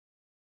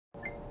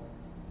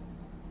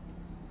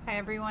Hi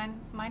everyone,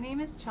 my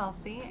name is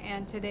Chelsea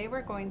and today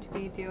we're going to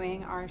be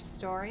doing our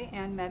story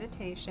and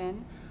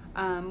meditation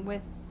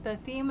with the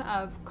theme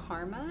of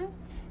karma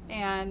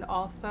and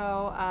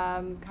also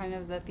kind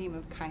of the theme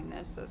of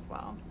kindness as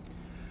well.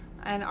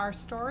 And our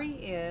story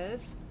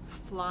is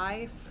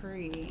Fly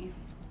Free.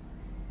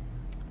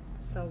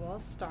 So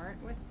we'll start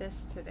with this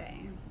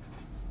today.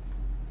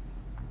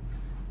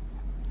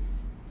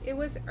 It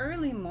was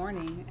early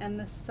morning and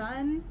the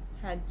sun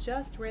had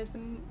just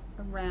risen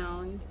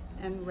around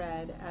and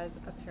red as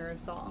a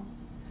parasol.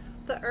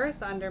 The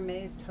earth under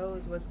May's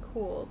toes was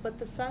cool, but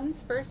the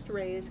sun's first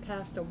rays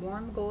cast a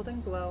warm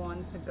golden glow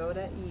on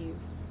pagoda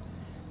eaves.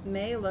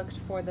 May looked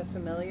for the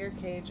familiar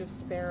cage of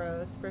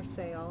sparrows for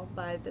sale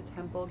by the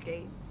temple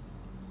gates.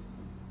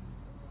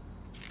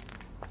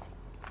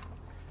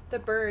 The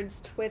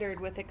birds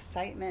twittered with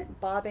excitement,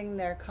 bobbing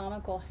their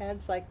comical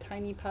heads like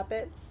tiny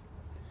puppets.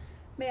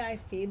 "May I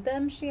feed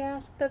them?" she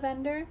asked the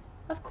vendor.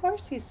 "Of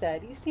course," he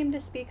said. "You seem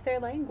to speak their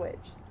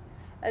language."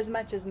 As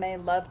much as May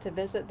loved to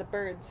visit the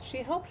birds,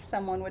 she hoped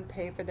someone would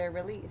pay for their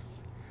release.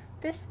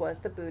 This was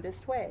the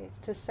Buddhist way.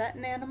 To set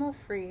an animal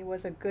free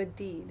was a good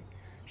deed.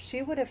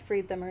 She would have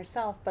freed them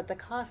herself, but the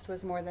cost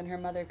was more than her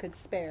mother could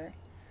spare.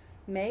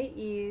 May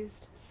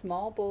eased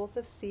small bowls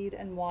of seed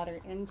and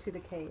water into the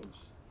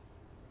cage.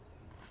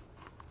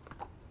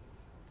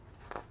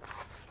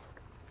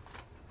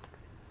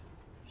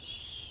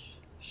 Shh,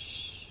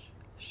 shh,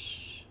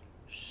 shh,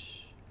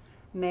 shh.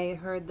 May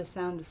heard the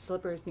sound of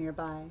slippers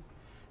nearby.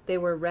 They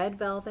were red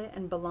velvet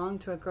and belonged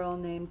to a girl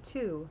named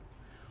Tu.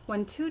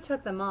 When Tu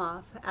took them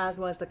off, as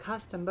was the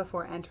custom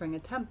before entering a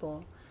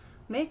temple,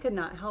 May could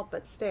not help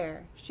but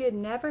stare. She had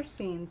never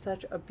seen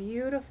such a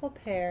beautiful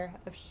pair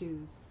of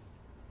shoes.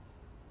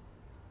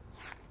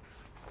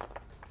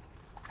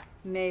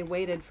 May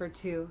waited for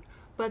Tu,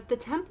 by the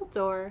temple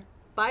door,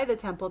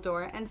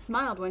 and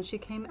smiled when she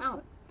came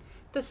out.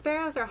 "The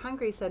sparrows are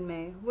hungry," said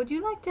May. "Would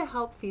you like to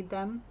help feed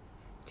them?"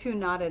 Tu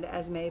nodded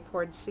as May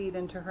poured seed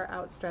into her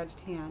outstretched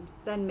hand.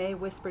 Then May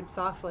whispered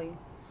softly,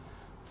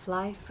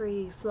 fly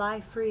free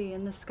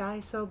in the sky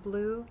so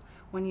blue.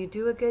 When you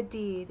do a good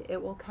deed,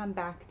 it will come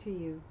back to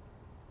you."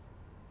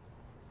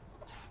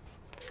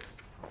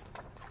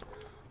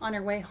 On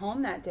her way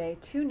home that day,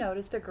 Tu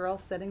noticed a girl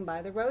sitting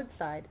by the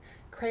roadside,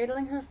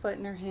 cradling her foot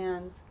in her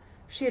hands.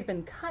 She had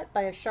been cut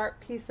by a sharp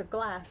piece of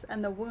glass,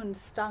 and the wound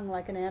stung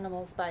like an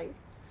animal's bite.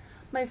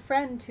 "My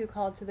friend," Tu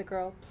called to the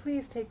girl,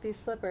 "please take these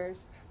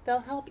slippers.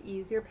 They'll help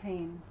ease your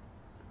pain."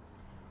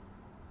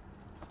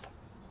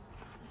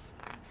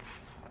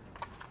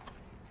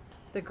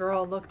 The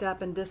girl looked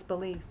up in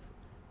disbelief.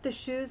 The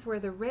shoes were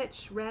the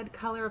rich red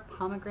color of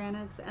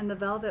pomegranates, and the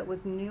velvet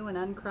was new and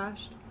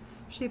uncrushed.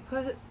 She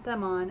put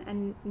them on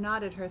and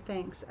nodded her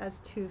thanks as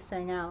Tu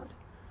sang out,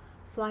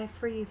 fly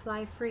free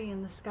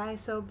in the sky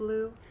so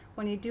blue.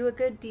 When you do a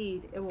good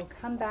deed, it will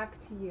come back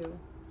to you."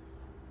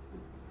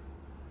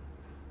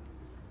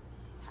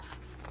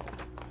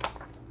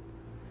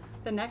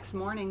 The next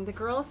morning, the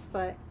girl's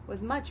foot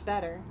was much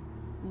better.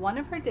 One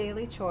of her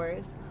daily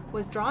chores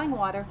was drawing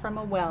water from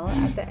a well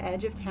at the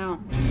edge of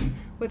town.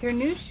 With her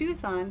new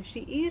shoes on,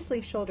 she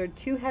easily shouldered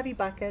 2 heavy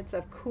buckets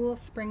of cool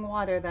spring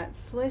water that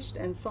slished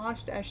and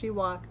sloshed as she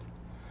walked.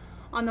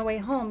 On the way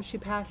home, she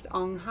passed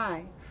Ong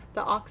Hai,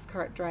 the ox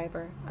cart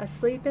driver,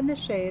 asleep in the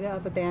shade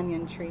of a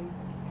banyan tree.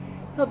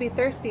 "He'll be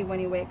thirsty when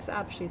he wakes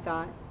up," she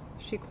thought.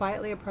 She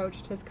quietly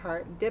approached his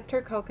cart, dipped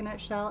her coconut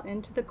shell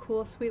into the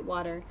cool, sweet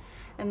water,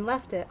 and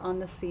left it on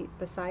the seat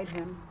beside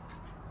him.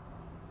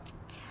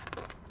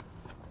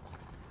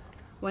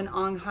 When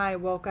Ong Hai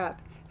woke up,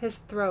 his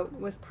throat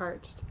was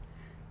parched.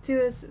 To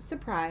his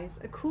surprise,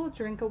 a cool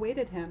drink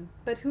awaited him,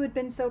 but who had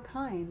been so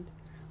kind?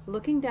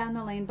 Looking down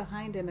the lane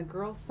behind him, a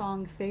girl's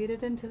song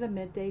faded into the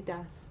midday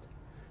dust.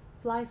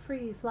 Fly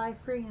free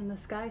in the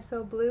sky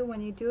so blue.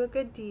 When you do a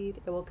good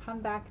deed, it will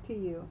come back to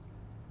you."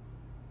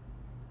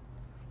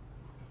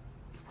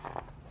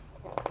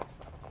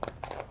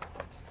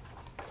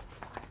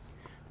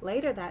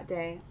 Later that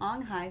day,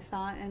 Ong Hai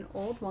saw an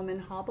old woman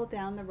hobble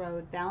down the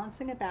road,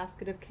 balancing a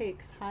basket of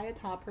cakes high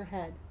atop her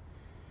head.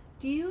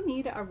 "Do you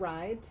need a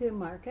ride to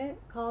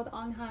market?" called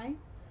Ong Hai.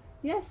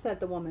 "Yes," said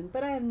the woman,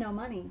 "but I have no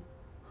money."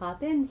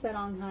 "Hop in," said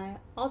Ong Hai.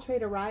 "I'll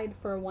trade a ride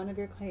for one of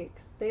your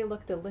cakes. They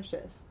look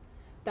delicious."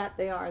 "That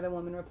they are," the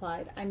woman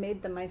replied. "I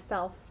made them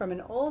myself from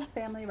an old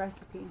family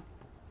recipe."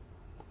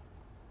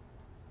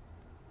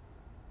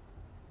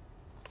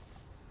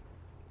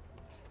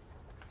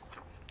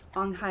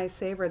 Ong Hai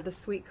savored the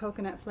sweet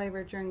coconut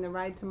flavor during the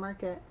ride to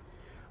market.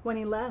 When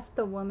he left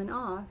the woman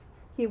off,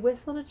 he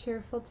whistled a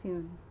cheerful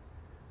tune.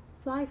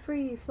 Fly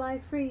free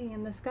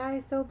in the sky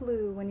so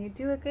blue. When you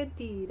do a good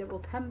deed, it will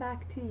come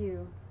back to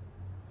you."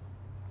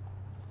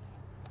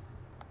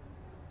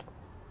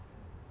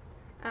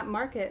 At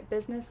market,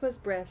 business was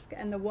brisk,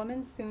 and the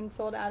woman soon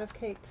sold out of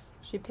cakes.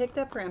 She picked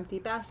up her empty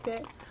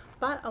basket,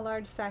 bought a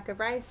large sack of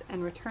rice,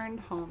 and returned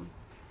home.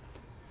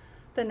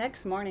 The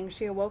next morning,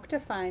 she awoke to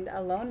find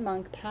a lone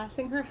monk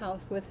passing her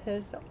house with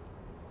his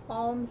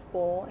alms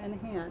bowl in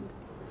hand.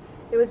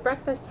 It was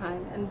breakfast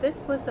time, and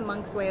this was the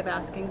monk's way of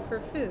asking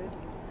for food.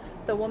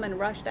 The woman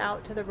rushed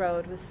out to the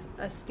road with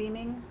a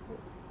steaming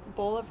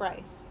bowl of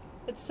rice.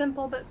 "It's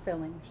simple but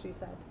filling," she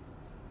said.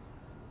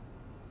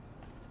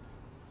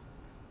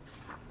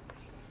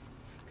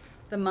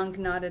 The monk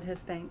nodded his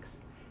thanks,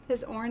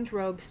 his orange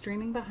robe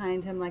streaming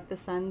behind him like the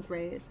sun's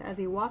rays. As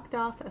he walked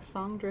off, a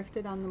song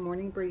drifted on the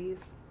morning breeze.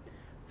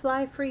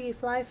 Fly free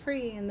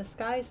in the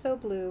sky so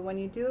blue. When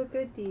you do a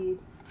good deed,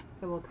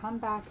 it will come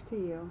back to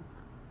you."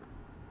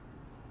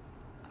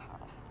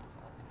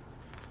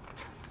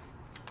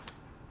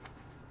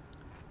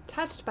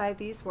 Touched by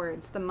these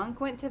words, the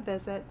monk went to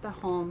visit the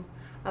home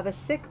of a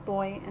sick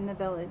boy in the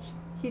village.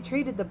 He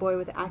treated the boy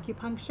with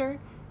acupuncture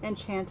and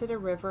chanted a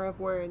river of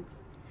words.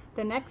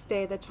 The next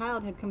day, the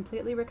child had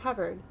completely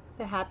recovered.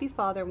 The happy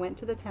father went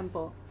to the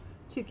temple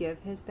to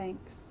give his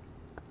thanks.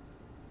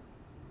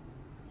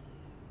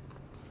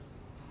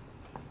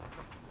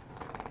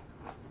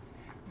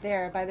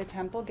 There, by the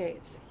temple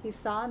gates, he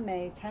saw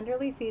May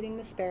tenderly feeding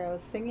the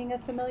sparrows, singing a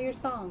familiar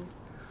song.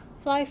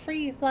 Fly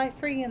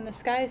free in the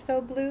sky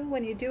so blue.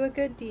 When you do a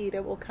good deed,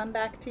 it will come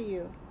back to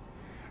you."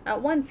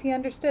 At once he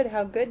understood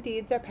how good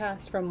deeds are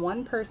passed from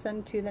one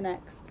person to the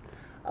next.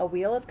 A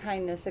wheel of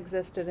kindness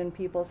existed in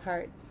people's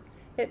hearts.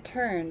 It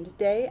turned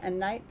day and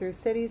night through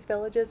cities,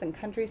 villages, and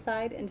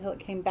countryside until it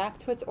came back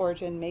to its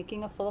origin,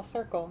 making a full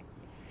circle.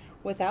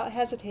 Without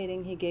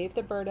hesitating, he gave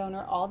the bird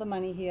owner all the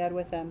money he had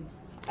with him.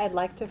 "I'd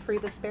like to free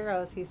the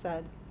sparrows," he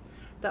said.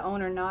 The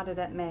owner nodded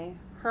at May.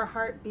 Her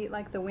heart beat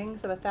like the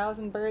wings of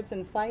 1,000 birds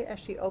in flight as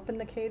she opened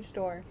the cage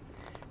door.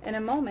 In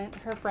a moment,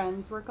 her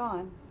friends were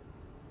gone.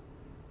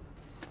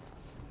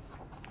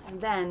 And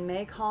then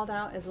May called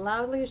out as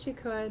loudly as she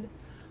could,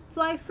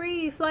 fly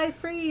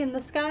free in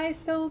the sky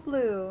so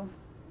blue."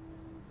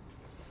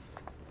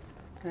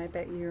 And I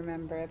bet you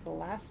remember the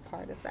last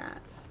part of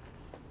that.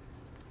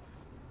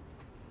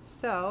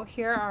 So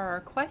here are our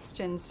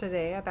questions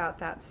today about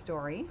that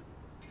story.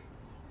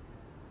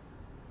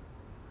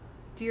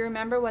 Do you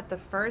remember what the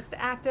first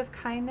act of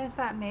kindness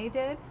that May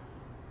did?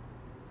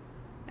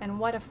 And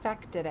what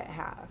effect did it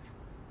have?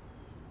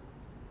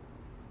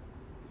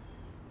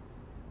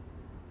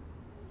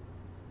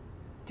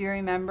 Do you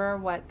remember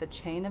what the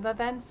chain of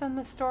events in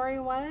the story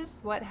was?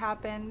 What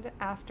happened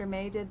after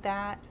May did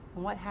that?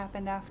 And what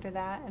happened after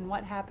that? And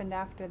what happened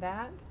after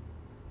that?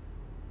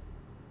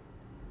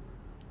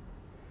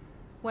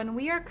 When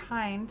we are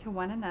kind to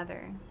one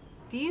another,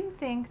 do you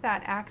think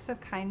that acts of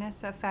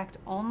kindness affect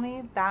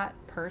only that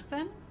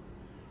person?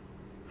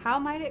 How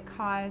might it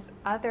cause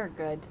other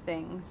good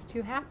things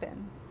to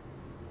happen?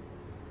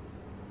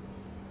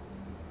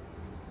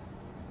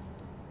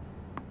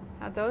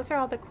 Now, those are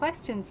all the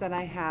questions that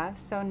I have.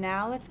 So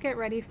now let's get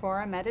ready for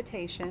our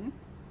meditation.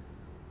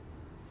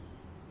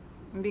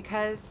 And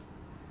because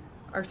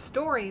our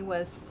story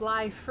was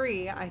fly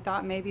free, I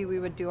thought maybe we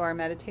would do our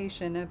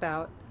meditation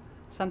about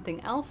something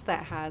else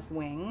that has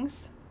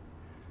wings.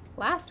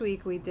 Last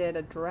week we did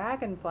a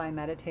dragonfly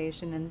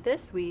meditation, and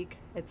this week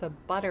it's a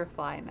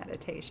butterfly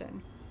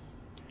meditation.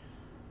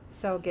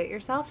 So get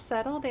yourself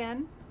settled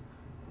in.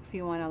 If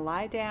you want to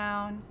lie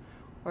down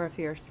or if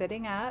you're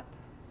sitting up,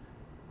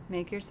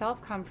 make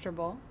yourself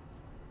comfortable.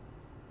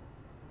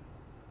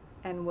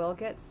 And we'll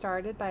get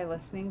started by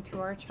listening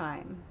to our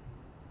chime.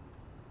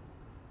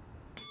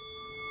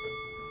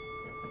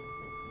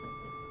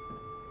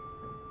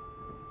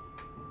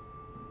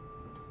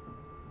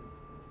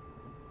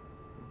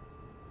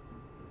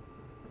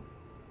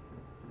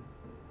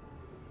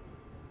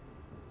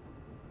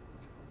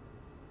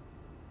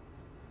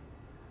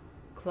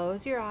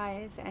 Close your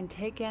eyes and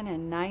take in a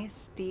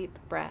nice deep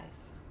breath.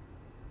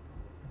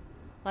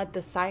 Let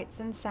the sights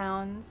and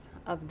sounds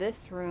of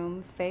this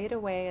room fade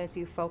away as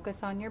you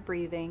focus on your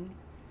breathing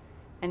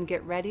and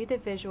get ready to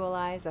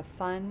visualize a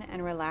fun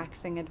and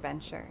relaxing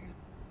adventure.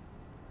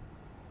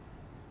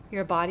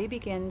 Your body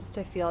begins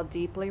to feel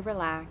deeply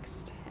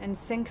relaxed and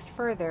sinks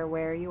further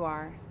where you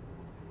are.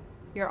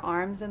 Your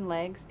arms and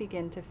legs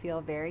begin to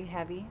feel very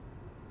heavy.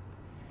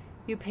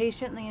 You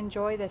patiently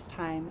enjoy this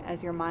time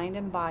as your mind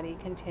and body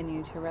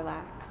continue to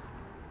relax.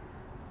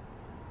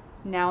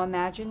 Now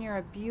imagine you're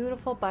a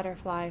beautiful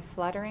butterfly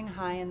fluttering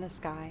high in the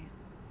sky.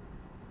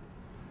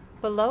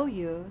 Below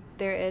you,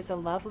 there is a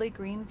lovely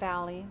green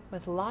valley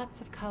with lots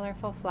of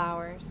colorful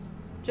flowers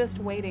just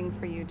waiting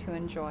for you to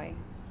enjoy.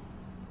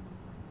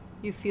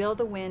 You feel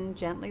the wind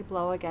gently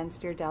blow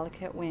against your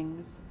delicate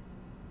wings.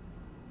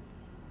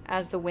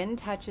 As the wind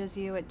touches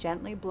you, it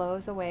gently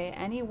blows away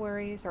any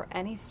worries or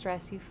any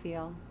stress you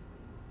feel.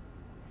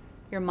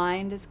 Your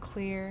mind is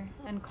clear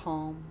and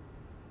calm.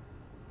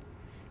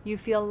 You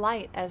feel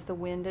light as the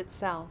wind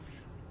itself,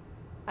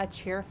 a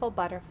cheerful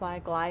butterfly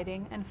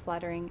gliding and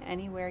fluttering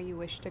anywhere you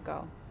wish to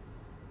go.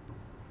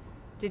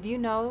 Did you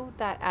know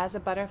that as a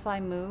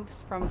butterfly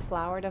moves from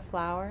flower to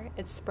flower,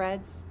 it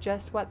spreads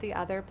just what the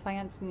other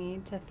plants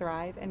need to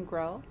thrive and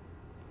grow?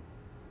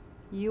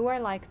 You are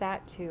like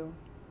that too.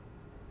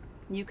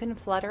 You can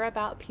flutter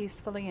about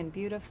peacefully and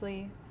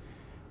beautifully,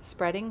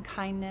 spreading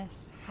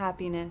kindness,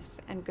 happiness,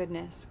 and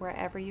goodness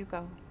wherever you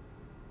go.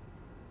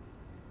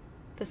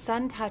 The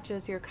sun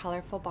touches your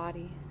colorful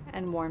body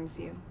and warms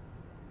you.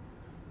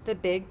 The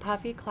big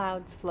puffy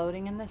clouds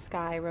floating in the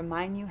sky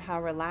remind you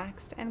how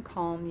relaxed and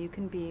calm you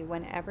can be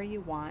whenever you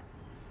want,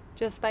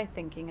 just by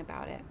thinking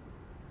about it.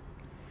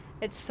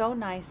 It's so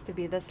nice to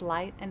be this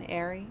light and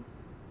airy.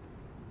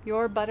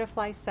 Your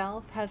butterfly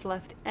self has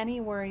left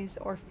any worries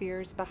or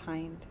fears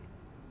behind.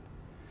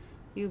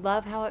 You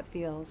love how it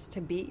feels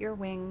to beat your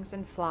wings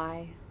and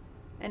fly,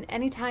 and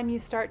anytime you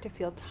start to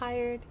feel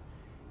tired,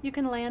 you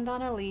can land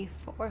on a leaf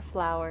or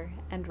flower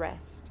and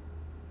rest.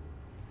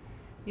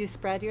 You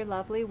spread your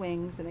lovely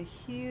wings in a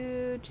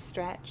huge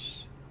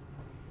stretch.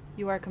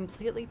 You are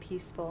completely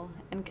peaceful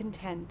and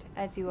content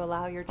as you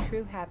allow your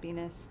true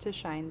happiness to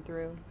shine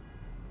through.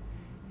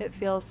 It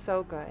feels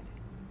so good.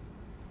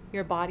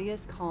 Your body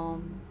is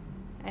calm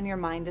and your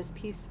mind is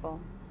peaceful.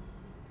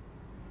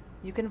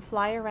 You can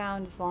fly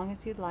around as long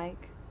as you'd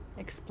like,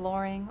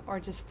 exploring or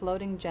just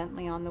floating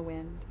gently on the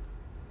wind.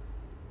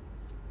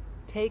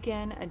 Take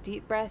in a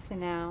deep breath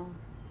now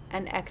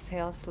and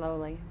exhale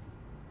slowly.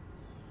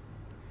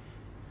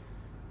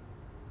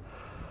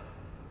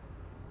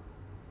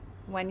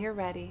 When you're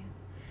ready,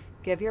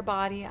 give your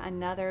body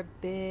another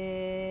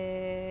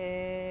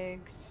big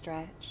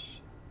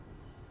stretch.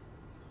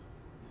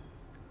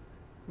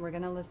 We're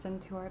going to listen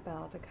to our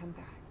bell to come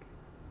back.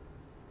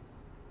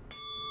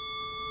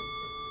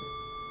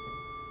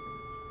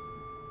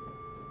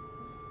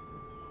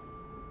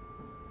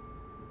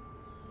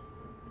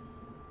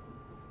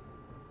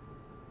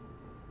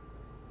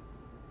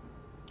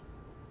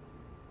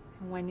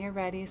 And when you're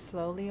ready,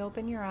 slowly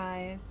open your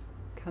eyes,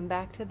 come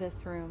back to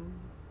this room.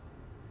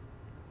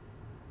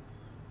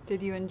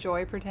 Did you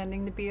enjoy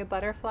pretending to be a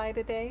butterfly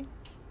today?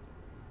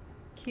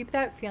 Keep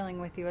that feeling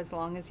with you as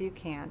long as you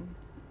can.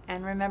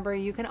 And remember,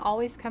 you can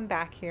always come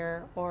back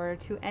here or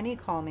to any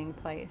calming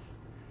place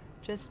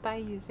just by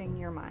using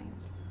your mind.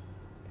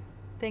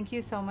 Thank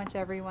you so much,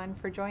 everyone,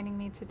 for joining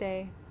me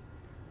today.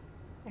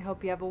 I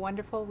hope you have a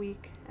wonderful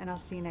week, and I'll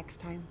see you next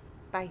time.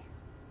 Bye.